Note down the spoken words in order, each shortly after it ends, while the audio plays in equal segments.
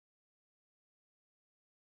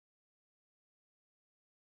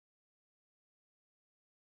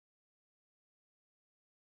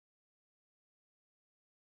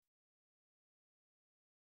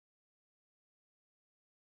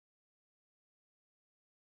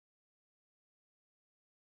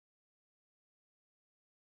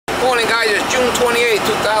Morning guys, it's June 28,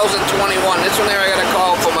 2021. This one here I got a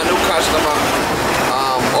call from a new customer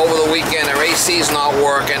over the weekend. Their AC's not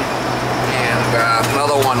working, and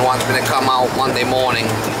another one wants me to come out Monday morning.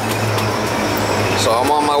 So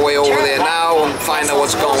I'm on my way over there now and find out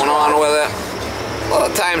what's going on with it. A lot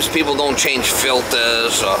of times people don't change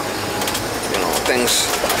filters or, you know, things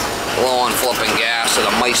blowing, flipping gas, or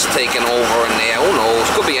the mice taking over in there. Who knows?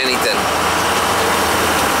 Could be anything.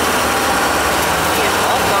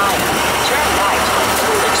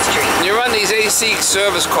 When you run these AC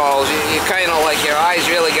service calls, you kind of like your eyes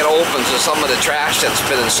really get open to some of the trash that's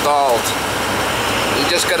been installed. You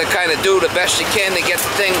just got to kind of do the best you can to get the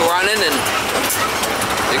thing running, and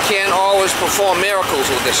you can't always perform miracles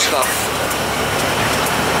with this stuff.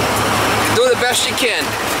 You do the best you can.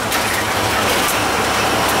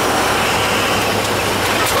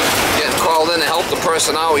 Getting called in to help the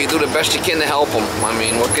person out, you do the best you can to help them. I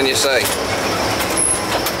mean, what can you say?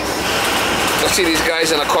 I see these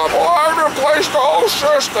guys in the car, oh, I replaced the whole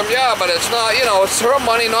system. Yeah, but it's not, you know, it's her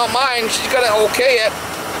money, not mine. She's got to okay it.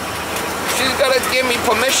 She's got to give me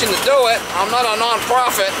permission to do it. I'm not a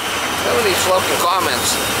non-profit. Some of these fucking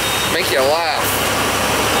comments make you laugh.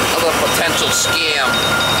 Another potential scam.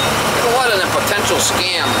 There's a lot of them potential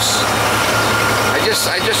scams. I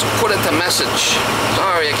just put it to message.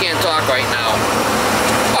 Sorry, I can't talk right now.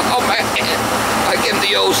 Oh man, I give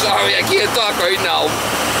the old sorry, I can't talk right now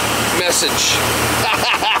message.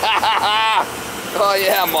 Oh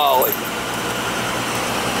yeah, Molly.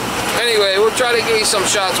 Anyway, we'll try to get you some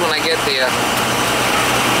shots when I get there.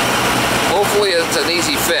 Hopefully it's an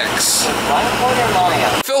easy fix.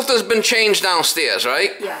 Filter's been changed downstairs,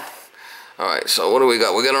 right? Yeah. Alright, so what do we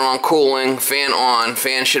got? We got it on cooling, fan on,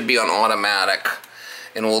 fan should be on automatic,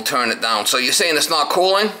 and we'll turn it down. So you're saying it's not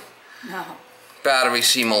cooling? No. Batteries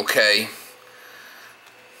seem okay.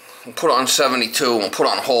 We'll put it on 72 and we'll put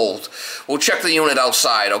it on hold. We'll check the unit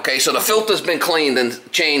outside, okay? So the filter's been cleaned and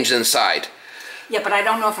changed inside. Yeah, but I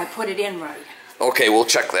don't know if I put it in right. Okay, we'll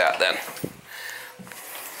check that then.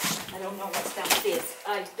 I don't know what's downstairs.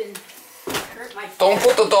 I've been hurt my... Don't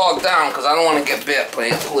put the dog down, because I don't want to get bit,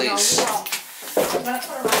 please. No, you won't. I'm going to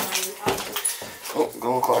put her on my... Oh,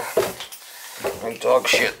 go look. Like dog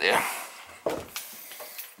shit there.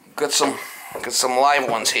 Got some live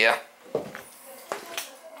ones here.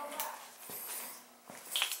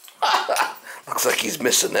 Looks like he's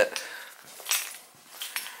missing it.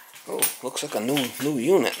 Oh, looks like a new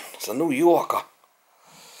unit. It's a New Yorker.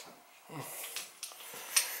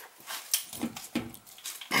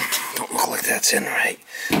 Don't look like that's in right.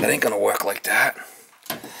 That ain't gonna work like that.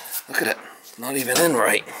 Look at it. Not even in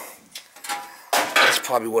right. That's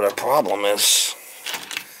probably what our problem is.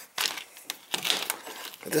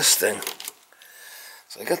 Look at this thing.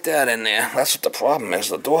 So I got that in there. That's what the problem is.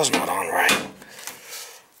 The door's not on right.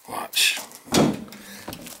 Watch.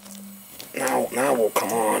 Now we'll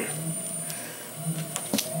come on.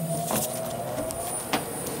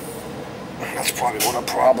 That's probably what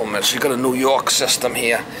the problem is. You got a New York system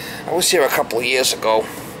here. I was here a couple of years ago.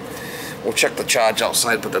 We'll check the charge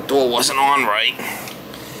outside, but the door wasn't on right.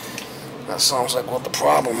 That sounds like what the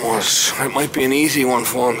problem was. It might be an easy one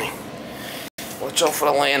for me. Watch out for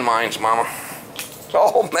the landmines, Mama.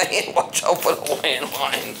 Oh man, watch out for the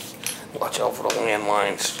landmines. Watch out for the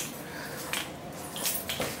landmines.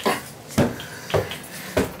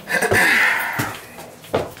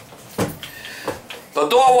 The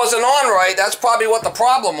door wasn't on right. That's probably what the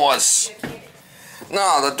problem was.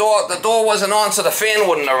 No, the door wasn't on, so the fan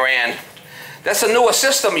wouldn't have ran. That's a newer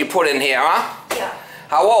system you put in here, huh? Yeah.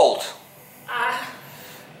 How old?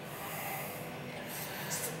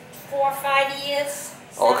 4 or 5 years.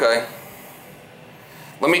 So. Okay.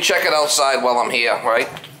 Let me check it outside while I'm here, right?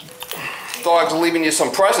 Dog's leaving you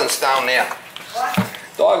some presents down there. What?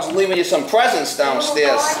 Dog's leaving you some presents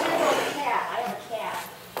downstairs.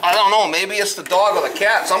 I don't know, maybe it's the dog or the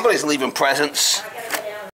cat. Somebody's leaving presents.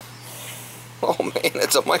 Oh man,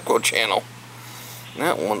 it's a micro channel. Isn't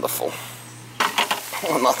that wonderful?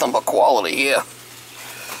 Oh, nothing but quality here.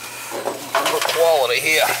 Nothing but quality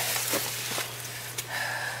here.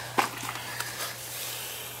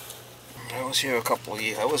 I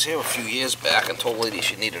was here a few years back and told lady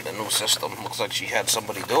she needed a new system. Looks like she had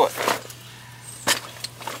somebody do it.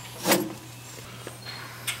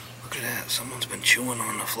 Look at that, someone's been chewing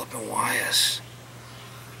on the flipping wires.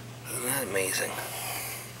 Isn't that amazing?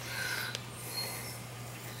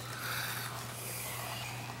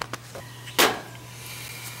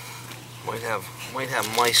 Might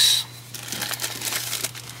have mice.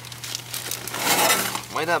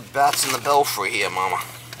 Might have bats in the belfry here, Mama.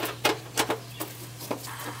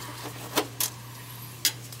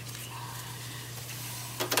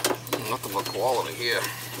 quality here.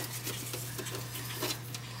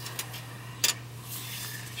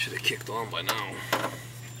 Should have kicked on by now.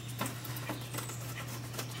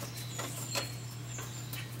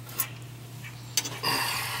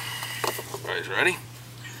 Guys, ready?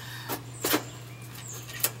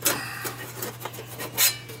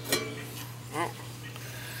 Oh,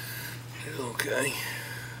 okay.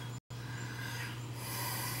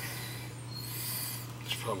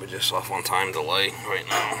 It's probably just off on time delay right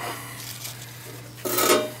now.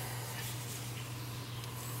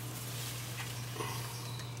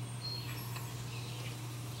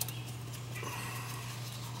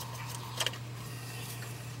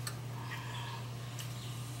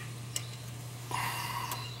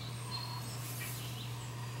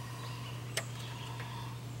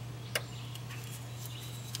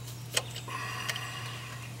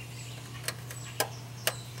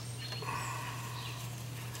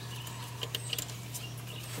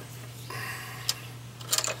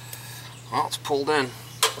 Well, it's pulled in.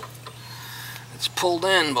 It's pulled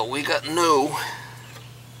in, but we got new.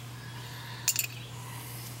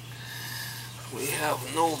 We have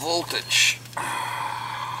no voltage.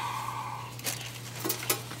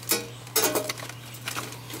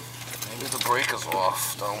 Maybe the breaker's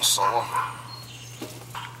off down cellar.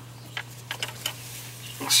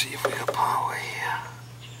 Let's see if we got power here.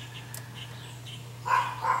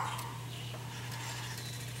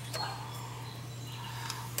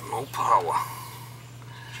 No power.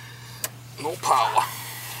 No power.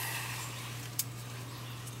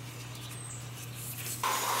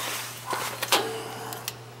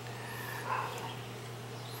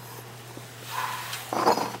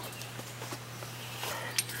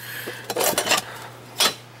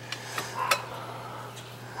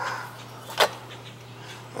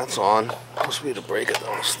 That's on. Must be the breaker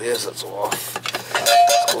downstairs that's off.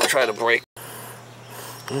 Let's go try to break.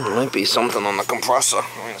 There might be something on the compressor.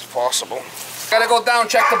 I mean, it's possible. Gotta go down,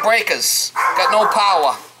 check the breakers. Got no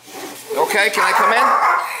power. Okay, can I come in?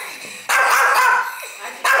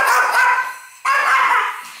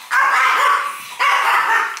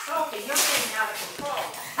 Sophie, you're getting out of control.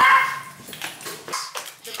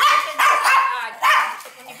 The breakers,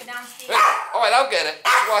 when you go downstairs. Hey, alright, I'll get it.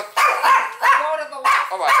 What? Go to the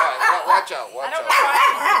left. Alright, watch out, watch I don't out. know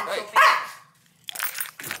why. Hey.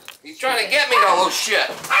 He's trying to get me, that little shit.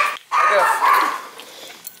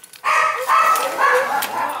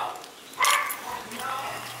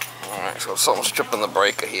 Alright, so something's tripping the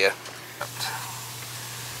breaker here.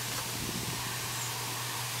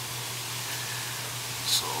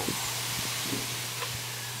 So,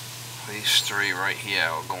 these three right here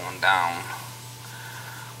are going down.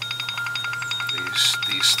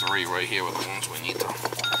 These three right here are the ones we need to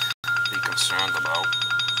be concerned about.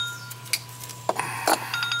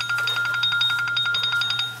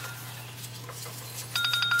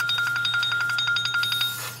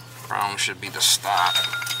 Brown should be the start.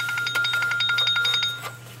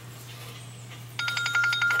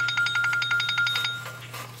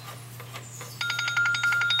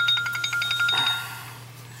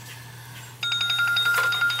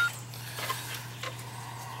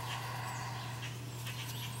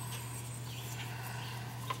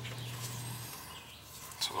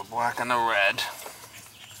 So the black and the red.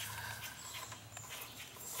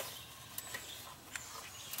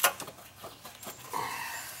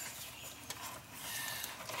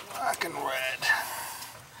 Black and red.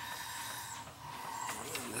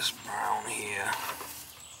 And this brown here.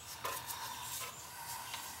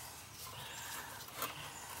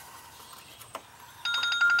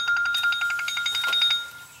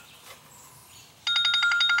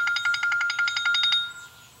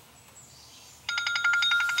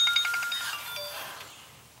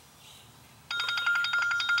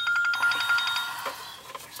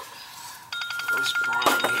 This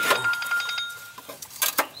brown here.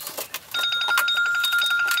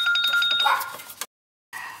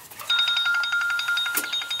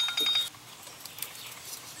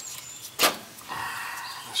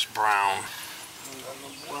 This brown, and then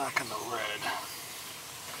the black and the red.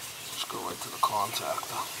 Just go right to the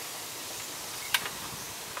contactor.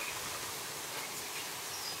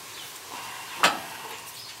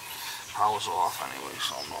 Power's off anyway,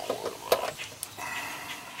 so I'm not worried about it.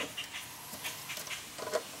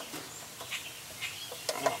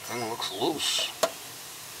 That thing looks loose.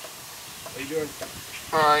 How you doing?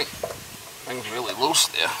 Alright, thing's really loose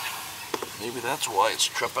there. Maybe that's why it's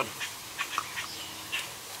tripping.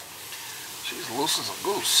 She's loose as a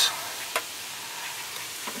goose.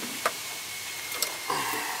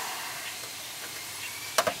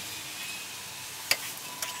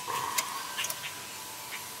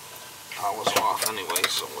 Power's off anyway,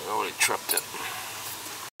 so we already tripped it.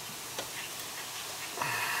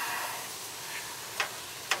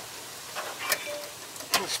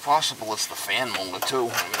 It's possible it's the fan motor too. I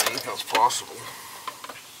mean, I think that's possible.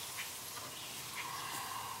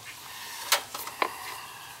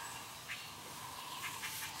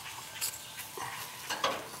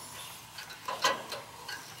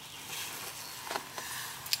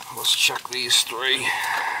 Let's check these three.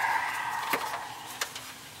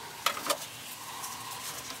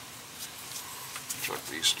 Check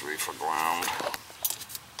these three for ground.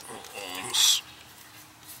 Ohms.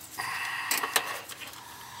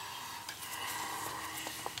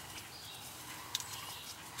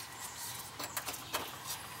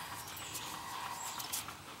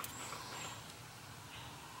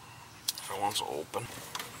 That one's open.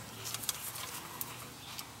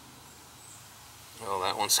 Well,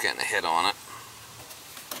 that one's getting a hit on it.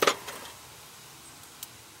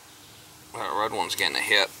 That red one's getting a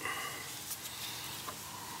hit.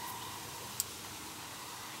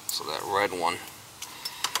 So that red one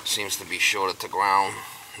seems to be shorted to ground.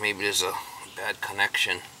 Maybe there's a bad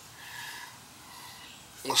connection.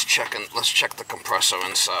 Let's check the compressor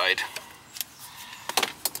inside.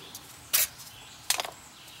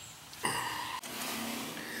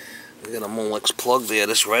 We got a Molex plug there.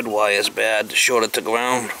 This red wire is bad, shorted to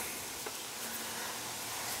ground.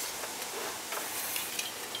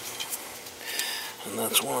 And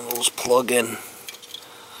that's one of those plug-in.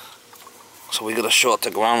 So we got a short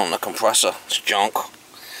to ground on the compressor. It's junk.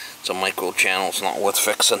 It's a micro channel. It's not worth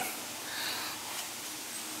fixing.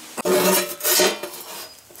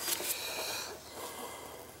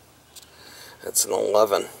 It's an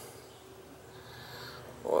 11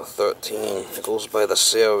 or a 13. It goes by the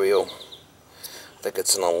serial. I think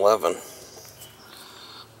it's an 11.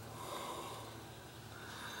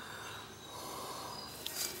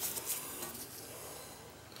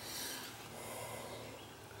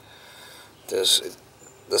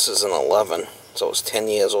 This is an 11, so it's 10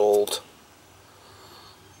 years old.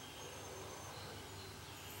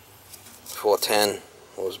 410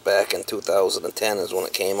 was back in 2010 is when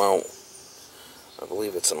it came out. I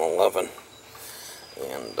believe it's an 11.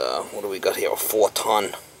 And what do we got here? A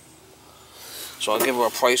 4-ton. So I'll give her a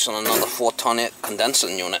price on another 4-ton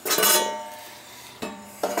condensing unit.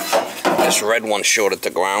 This red one's shorted to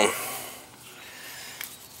ground.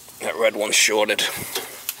 That red one's shorted.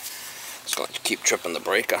 It's going to keep tripping the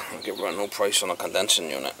breaker. I'll give her a new price on a condensing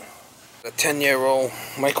unit. A 10-year-old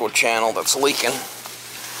micro channel that's leaking. And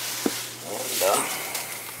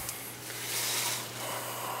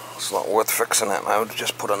it's not worth fixing that. I would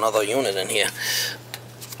just put another unit in here.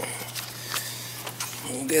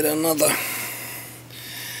 We'll get another.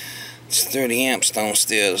 It's 30 amps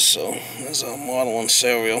downstairs, so there's a model and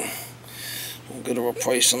serial. We'll get her a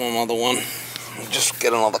price on another one. We'll just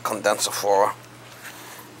get another condenser for her.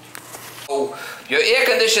 So your air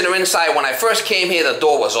conditioner inside, when I first came here, the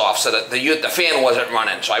door was off, so the fan wasn't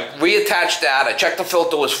running. So I reattached that. I checked the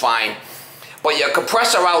filter was fine, but your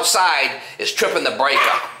compressor outside is tripping the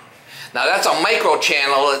breaker. Now that's a micro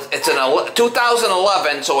channel. It's an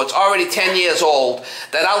 2011, so it's already 10 years old.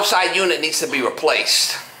 That outside unit needs to be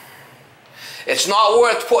replaced. It's not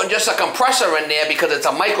worth putting just a compressor in there because it's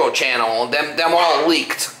a micro channel. Them all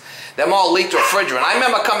leaked. Them all leaked refrigerant. I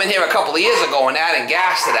remember coming here a couple of years ago and adding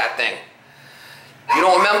gas to that thing. You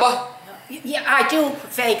don't remember? Yeah, I do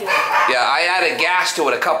vaguely. Yeah, I added gas to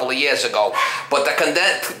it a couple of years ago. But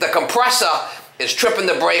the compressor is tripping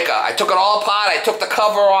the breaker. I took it all apart. I took the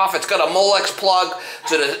cover off. It's got a Molex plug.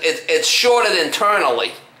 So it's shorted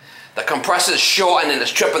internally. The compressor's short and it's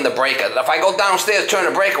tripping the breaker. If I go downstairs, turn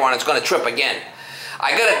the breaker on, it's going to trip again.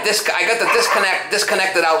 I got the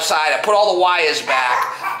disconnected outside. I put all the wires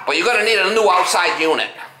back. But you're going to need a new outside unit.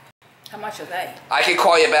 How much are they? I can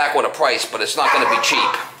call you back with a price, but it's not going to be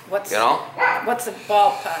cheap. What's you know? What's the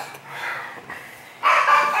ballpark?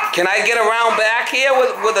 Can I get around back here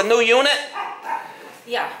with a new unit?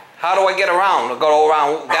 Yeah. How do I get around? Go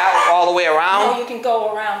around that all the way around? No, you can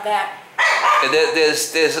go around that.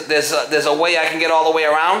 There's a way I can get all the way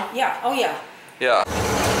around? Yeah. Oh yeah. Yeah.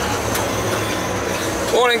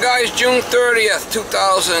 Morning guys, June 30th,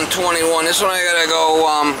 2021. This one I gotta go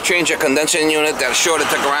change a condensing unit that's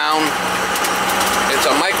shorted to ground. It's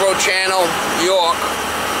a micro channel, York,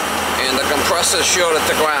 and the compressor's shorted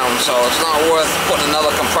to ground, so it's not worth putting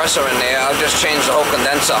another compressor in there. I'll just change the whole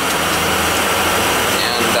condenser.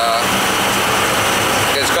 And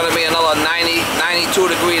it's gonna be another 92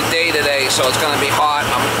 degree day today, so it's gonna be hot.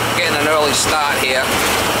 I'm getting an early start here.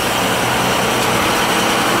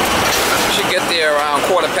 Should get there around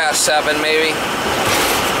 7:15 maybe.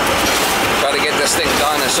 Try to get this thing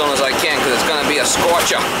done as soon as I can because it's going to be a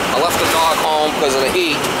scorcher. I left the dog home because of the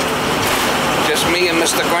heat. Just me and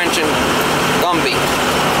Mr. Grinch and Gumby.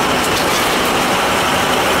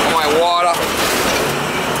 My water.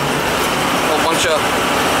 A bunch of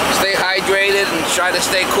stay hydrated and try to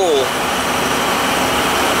stay cool.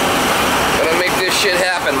 Gotta make this shit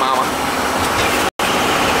happen, mama.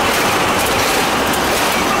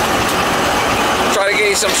 Try to get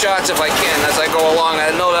you some shots if I can as I go along. I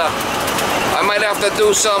know that I might have to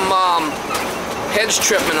do some hedge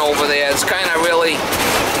trimming over there. It's kind of really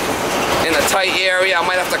in a tight area. I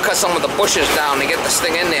might have to cut some of the bushes down to get this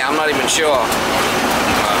thing in there. I'm not even sure.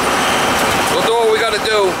 We'll do what we gotta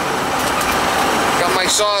do. Got my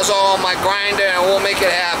sawzall, my grinder, and we'll make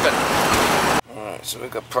it happen. Alright, so we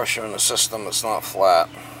got pressure in the system. It's not flat.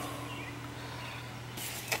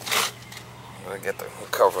 I'm gonna get the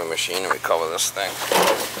recovering machine and recover this thing.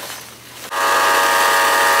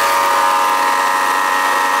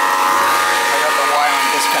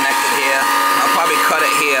 Disconnected here. I'll probably cut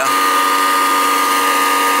it here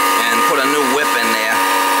and put a new whip in there,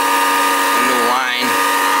 a new line.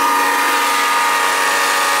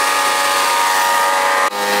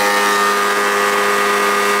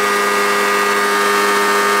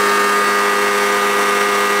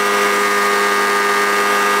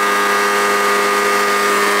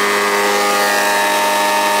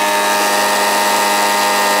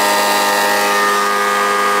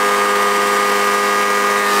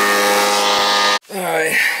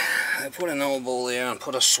 Put an elbow there and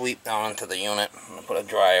put a sweep down into the unit. I'm going to put a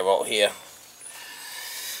dryer out here.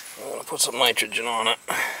 I'm going to put some nitrogen on it.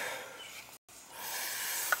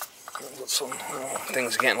 Put some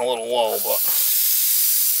things getting a little low, but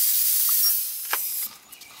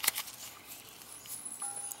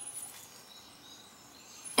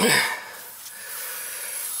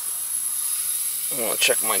I want to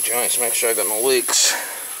check my joints, make sure I got no leaks.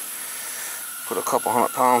 Put a couple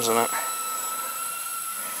 100 pounds in it.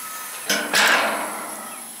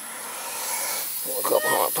 A couple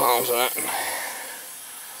 100 pounds in it.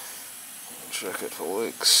 Check it for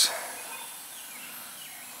leaks.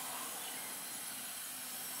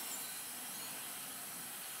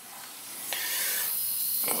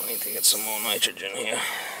 I need to get some more nitrogen here.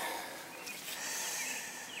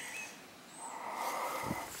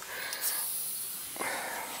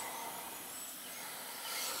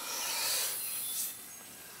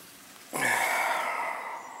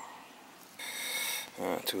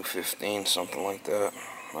 $2.15, something like that.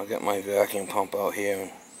 I'll get my vacuum pump out here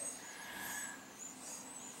and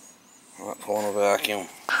I'm not pulling a vacuum.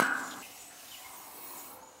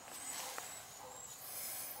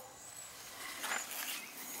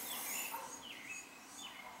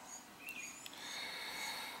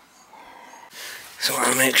 So I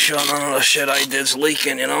want to make sure none of the shit I did's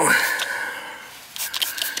leaking, you know.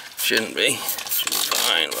 Shouldn't be. Should be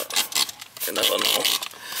fine, but you never know.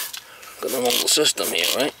 Got an old system here,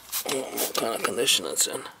 right? I don't know what kind of condition it's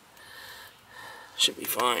in. Should be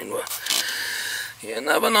fine, but you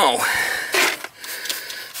never know.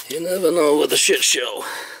 You never know with the shit show.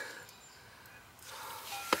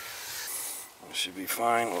 It should be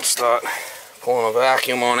fine. We'll start pulling a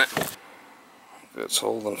vacuum on it. It's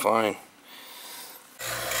holding fine.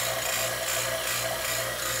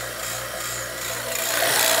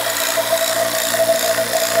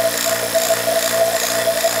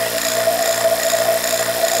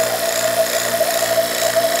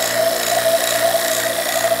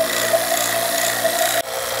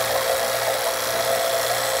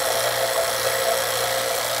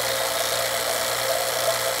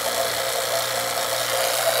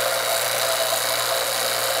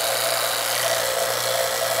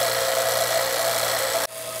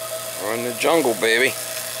 We're in the jungle, baby.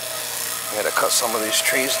 I had to cut some of these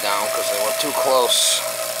trees down because they were too close.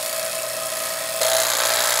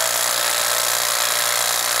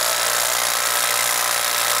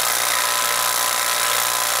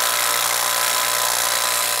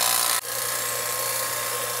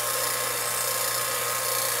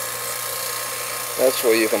 That's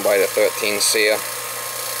where you can buy the 13 sear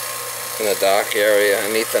in the dark area.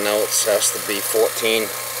 Anything else has to be 14.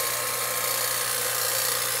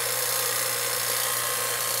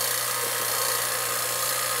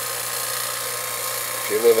 If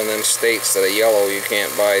you live in them states that are yellow, you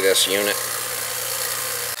can't buy this unit.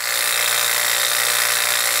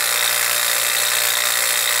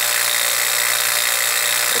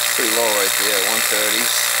 That's pretty low right there,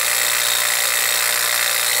 130s.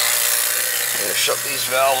 I'm gonna shut these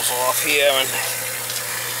valves off here and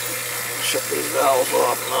shut these valves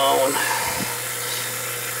off now and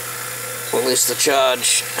release the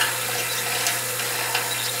charge.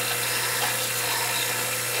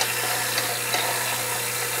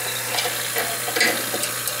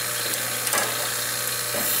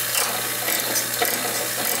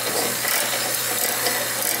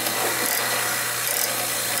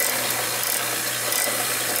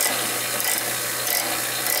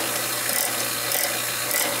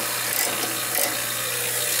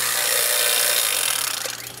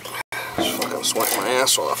 Sweating my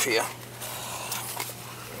ass off here.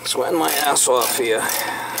 Sweating my ass off here.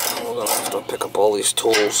 We're gonna have to pick up all these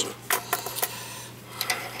tools.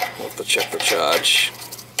 We'll have to check the charge.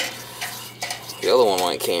 The other one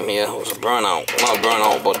when I came here was a burnout. Not a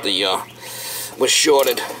burnout, but the was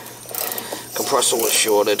shorted. Compressor was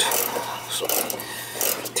shorted. So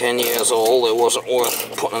 10 years old. It wasn't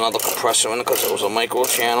worth putting another compressor in it because it was a micro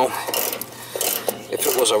channel. If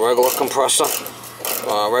it was a regular compressor,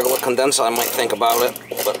 regular condenser, I might think about it.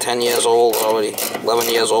 But 10 years old, already 11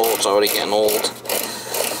 years old, it's already getting old.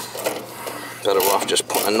 Better off just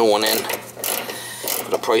putting a new one in.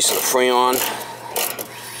 For the price of the Freon.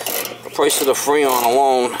 The price of the Freon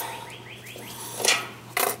alone.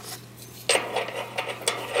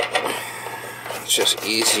 It's just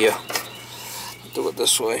easier. Do it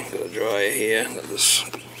this way. Got a dryer here. Got this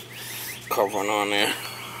covering on there.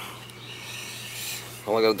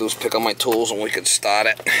 All I gotta do is pick up my tools and we can start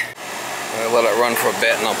it. I'll let it run for a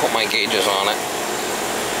bit and I'll put my gauges on it.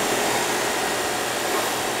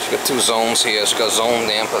 It's got 2 zones here. It's got zone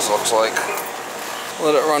dampers, looks like.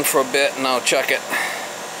 Let it run for a bit and I'll check it.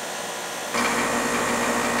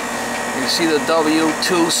 You see the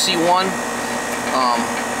W2C1?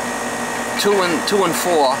 2 and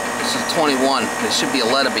 4. This is 21. There should be a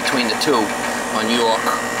letter between the 2 on York.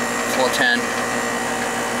 410.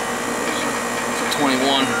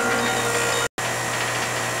 21.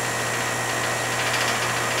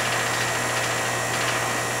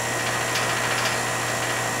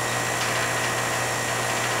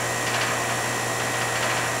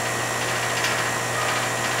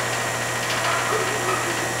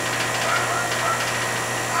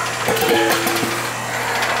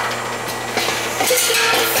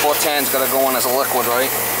 Ten's got to go in as a liquid, right?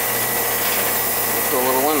 Throw a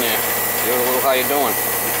little in there. Give it a little how you doing.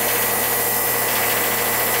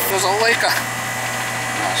 There's a Laker.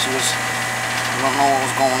 No, she was. I don't know what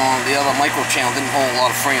was going on. The other micro channel didn't hold a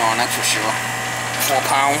lot of Freon, that's for sure. 4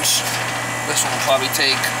 pounds. This one will probably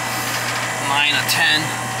take 9 or 10.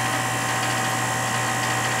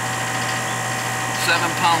 7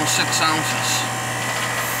 pounds, 6 ounces.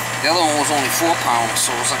 The other one was only 4 pounds,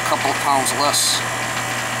 so it was a couple of pounds less.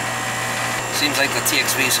 Seems like the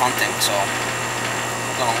TXV's hunting, so I'm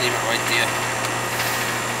gonna leave it right there.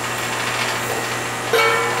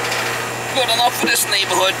 Good enough for this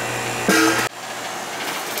neighborhood.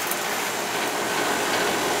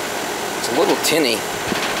 It's a little tinny.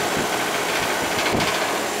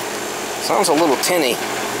 Sounds a little tinny.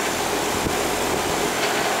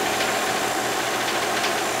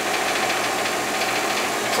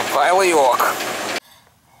 It's a pile of York.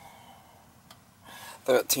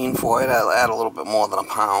 13 for it, I'll add a little bit more than a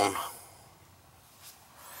pound.